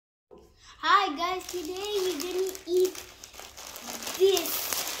Hi guys, today we're gonna eat this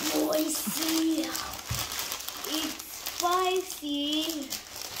spicy. It's spicy.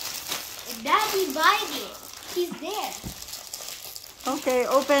 Daddy bite it. He's there. Okay,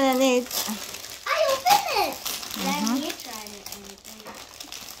 open and eat. I open it. Let me try it.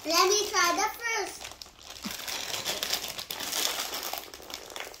 Let me try that first.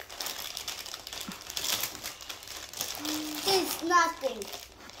 It's nothing.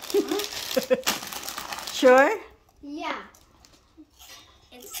 Sure? Yeah.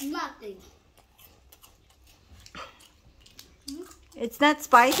 It's nothing. It's not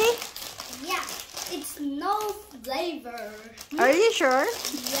spicy? Yeah. It's no flavor. Are you sure?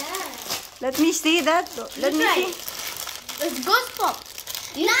 Yeah. Let me see that. Let me see. It's Ghost Pop.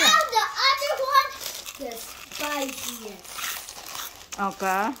 Now the other one, the spiciest.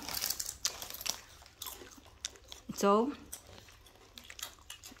 Okay. So,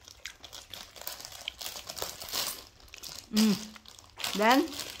 then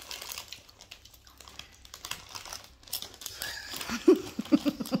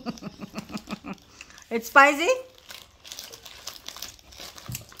it's spicy.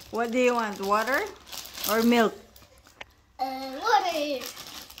 What do you want? Water or milk? What is?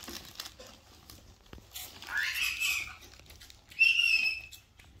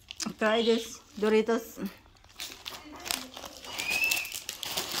 Try this Doritos.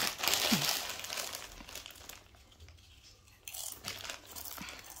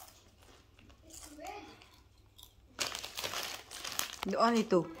 Only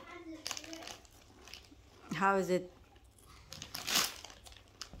two. How is it?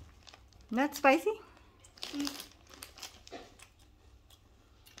 Not spicy?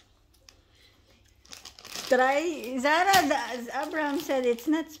 Try. Zara, Abraham said it's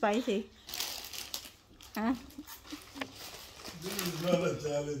not spicy. Huh? This is not a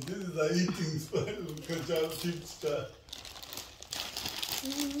challenge. This is a eating style.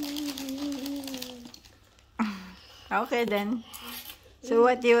 Okay then. So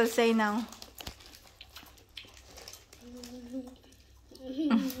what you will say now?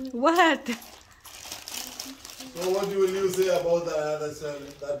 What? So what will you say about the other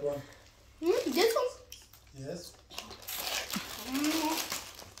challenge? That one? This one? Yes.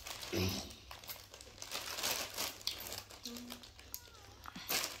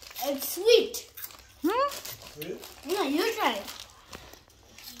 It's sweet. Wait. No, you try it.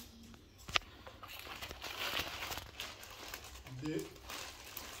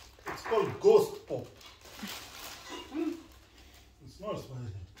 It's called Ghost Pop. It's not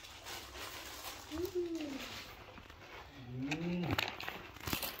spicy.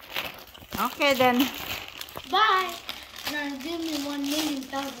 Okay then. Bye. Now give me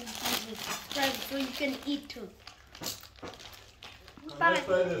 1,000,000 subscribers so you can eat too. Can I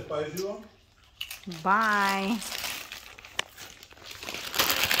try the spicy one? Bye.